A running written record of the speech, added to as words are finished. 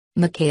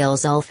Mikaal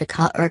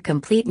Zulfiqar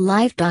complete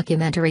life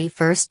documentary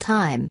first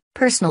time.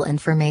 Personal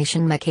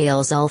information.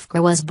 Mikaal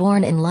Zulfiqar was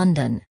born in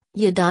London,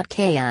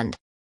 UK.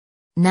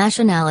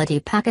 Nationality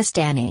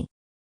Pakistani.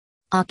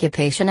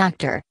 Occupation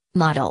actor,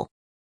 model.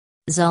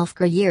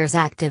 Zulfiqar years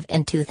active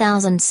in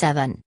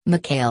 2007.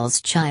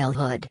 Mikaal's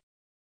childhood.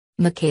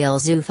 Mikaal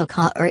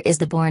Zulfiqar is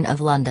the born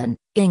of London,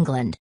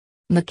 England.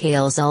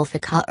 Mikaal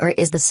Zulfiqar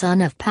is the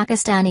son of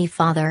Pakistani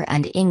father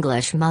and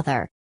English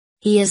mother.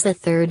 He is the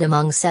third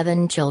among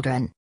 7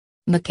 children.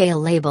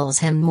 Mikaal labels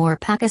him more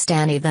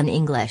Pakistani than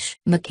English.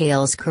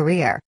 Mikaal's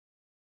career.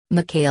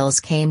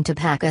 Mikaal came to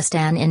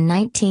Pakistan in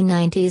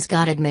 1990s,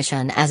 got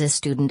admission as a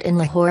student in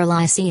Lahore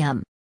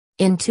Lyceum.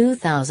 In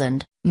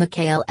 2000,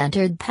 Mikaal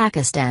entered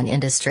Pakistan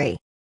industry.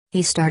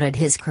 He started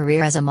his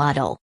career as a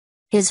model.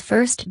 His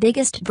first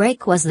biggest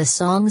break was the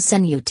song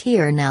Sen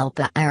Utir Nal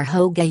Pyar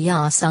Ho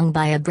Gaya, sung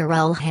by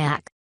Abdul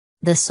Haq.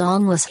 The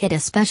song was hit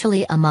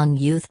especially among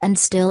youth and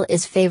still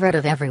is favorite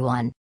of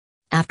everyone.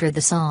 After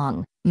the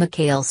song,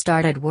 Mikaal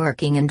started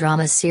working in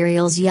drama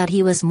serials, yet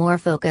he was more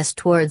focused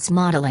towards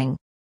modeling.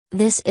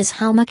 This is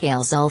how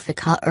Mikaal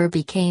Zulfiqar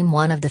became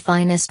one of the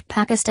finest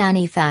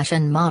Pakistani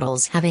fashion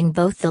models, having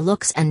both the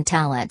looks and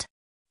talent.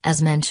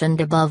 As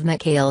mentioned above,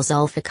 Mikaal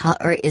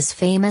Zulfiqar is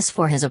famous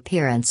for his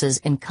appearances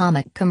in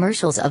comic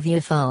commercials of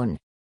Ufone.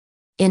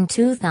 In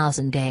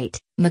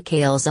 2008,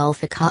 Mikaal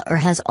Zulfiqar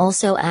has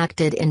also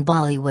acted in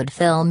Bollywood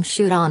film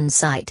Shoot on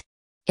Sight.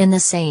 In the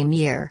same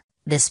year,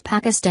 this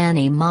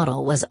Pakistani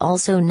model was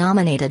also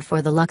nominated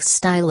for the Lux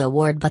Style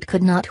Award but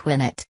could not win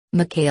it.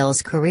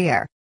 Mikaal's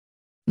career.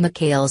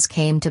 Mikaal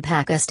came to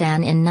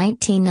Pakistan in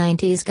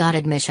 1990s, got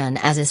admission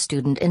as a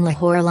student in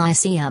Lahore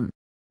Lyceum.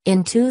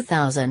 In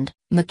 2000,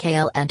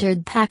 Mikaal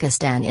entered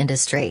Pakistan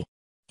industry.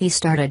 He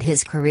started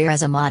his career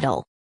as a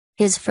model.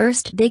 His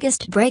first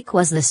biggest break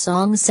was the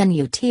song Sen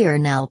Utir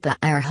Nal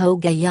Pyar Ho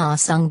Gaya,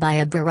 sung by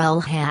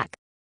Abdul Haq.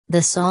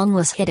 The song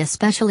was hit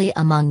especially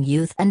among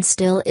youth and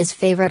still is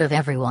favorite of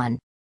everyone.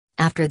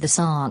 After the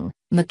song,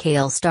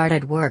 Mikaal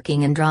started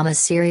working in drama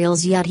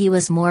serials, yet he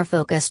was more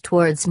focused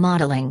towards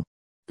modeling.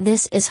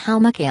 This is how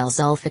Mikaal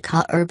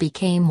Zulfiqar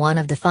became one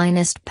of the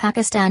finest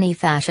Pakistani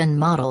fashion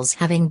models,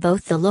 having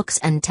both the looks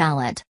and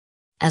talent.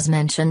 As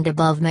mentioned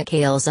above,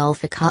 Mikaal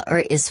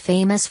Zulfiqar is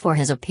famous for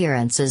his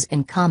appearances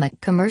in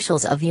comic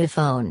commercials of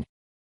Ufone.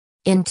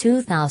 In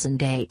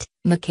 2008,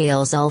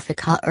 Mikaal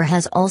Zulfiqar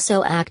has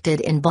also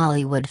acted in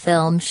Bollywood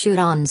film Shoot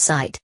on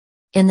Sight.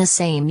 In the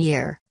same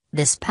year,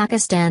 this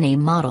Pakistani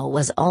model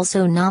was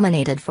also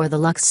nominated for the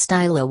Lux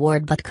Style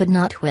Award but could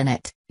not win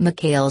it.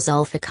 Mikaal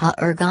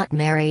Zulfiqar got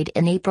married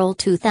in April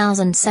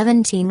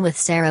 2017 with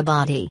Sarah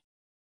Badi.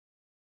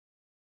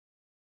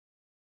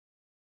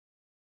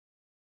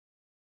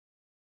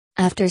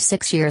 After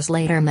 6 years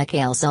later,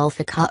 Mikaal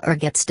Zulfiqar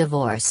gets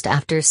divorced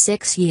after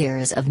 6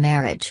 years of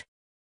marriage.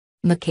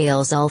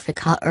 Mikaal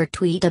Zulfiqar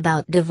tweet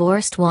about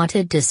divorced,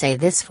 wanted to say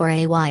this for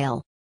a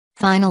while.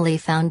 Finally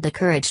found the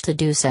courage to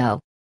do so.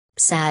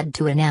 Sad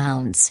to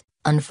announce,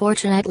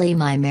 unfortunately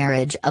my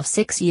marriage of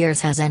 6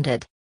 years has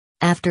ended.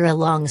 After a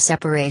long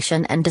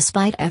separation and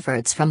despite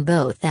efforts from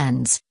both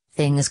ends,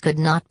 things could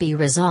not be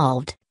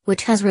resolved,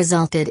 which has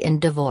resulted in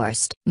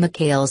divorce.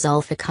 Mikaal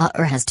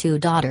Zulfiqar has 2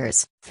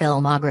 daughters.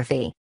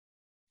 Filmography.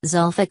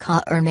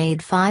 Zulfiqar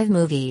made 5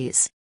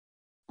 movies.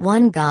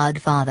 1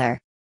 Godfather.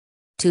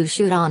 2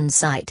 Shoot on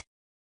Sight.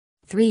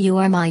 3 You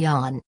Are My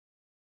Yawn.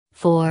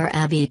 4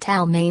 Abhi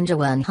Tal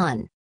Manjawan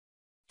Hun.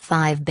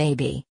 5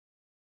 Baby.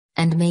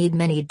 And made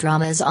many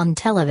dramas on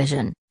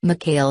television.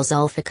 Mikaal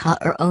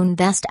Zulfiqar won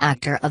Best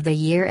Actor of the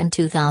Year in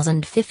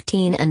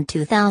 2015 and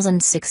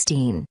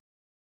 2016.